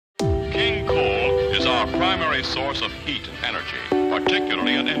our primary source of heat and energy,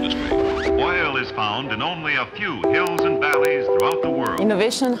 particularly in industry. Oil is found in only a few hills and valleys throughout the world.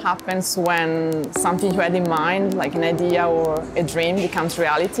 Innovation happens when something you had in mind, like an idea or a dream, becomes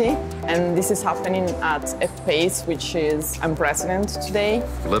reality. And this is happening at a pace which is unprecedented today.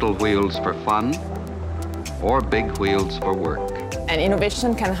 Little wheels for fun or big wheels for work. And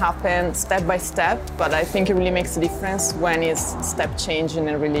innovation can happen step by step, but I think it really makes a difference when it's step changing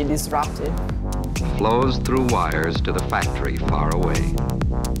and really disruptive. Flows through wires to the factory far away.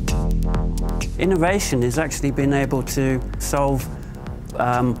 Innovation is actually being able to solve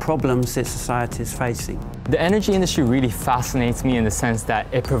problems that society is facing. The energy industry really fascinates me in the sense that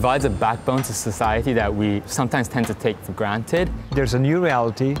it provides a backbone to society that we sometimes tend to take for granted. There's a new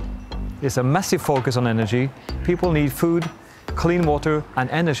reality. There's a massive focus on energy. People need food, clean water and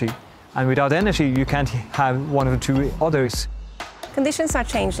energy. And without energy, you can't have one of the two others. Conditions are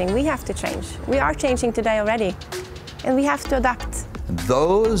changing. We have to change. We are changing today already, and we have to adapt. And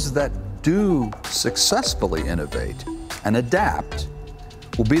those that do successfully innovate and adapt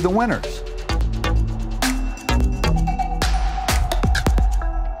will be the winners.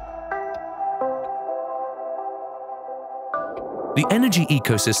 The energy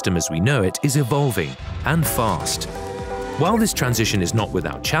ecosystem as we know it is evolving and fast. While this transition is not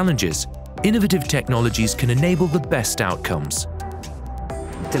without challenges, innovative technologies can enable the best outcomes.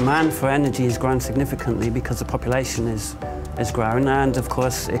 Demand for energy has grown significantly because the population is growing and, of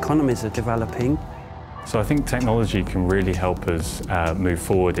course, economies are developing. So I think technology can really help us move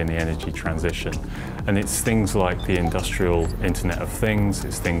forward in the energy transition. And it's things like the industrial Internet of Things,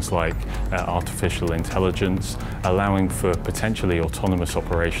 it's things like artificial intelligence, allowing for potentially autonomous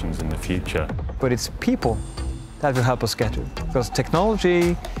operations in the future. But it's people that will help us get it. Because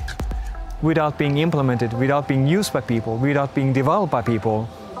technology, without being implemented, without being used by people, without being developed by people,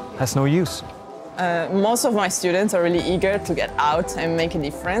 has no use. Most of my students are really eager to get out and make a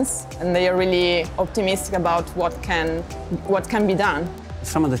difference, and they are really optimistic about what can be done.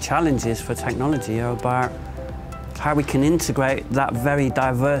 Some of the challenges for technology are about how we can integrate that very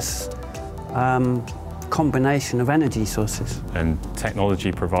diverse combination of energy sources. And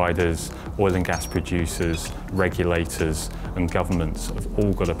technology providers, oil and gas producers, regulators and governments have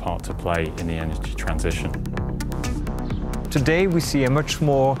all got a part to play in the energy transition. Today we see a much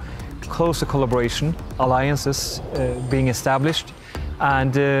more closer collaboration, alliances being established,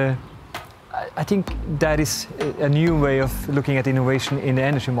 and I think that is a new way of looking at innovation in the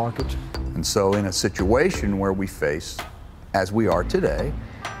energy market. And so in a situation where we face, as we are today,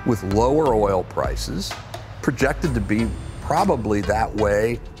 with lower oil prices, projected to be probably that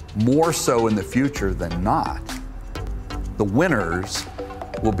way more so in the future than not, the winners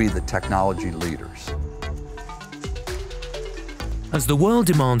will be the technology leaders. As the world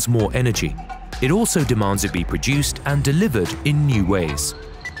demands more energy, it also demands it be produced and delivered in new ways.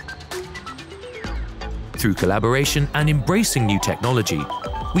 Through collaboration and embracing new technology,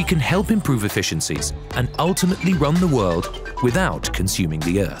 we can help improve efficiencies and ultimately run the world without consuming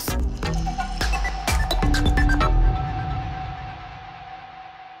the Earth.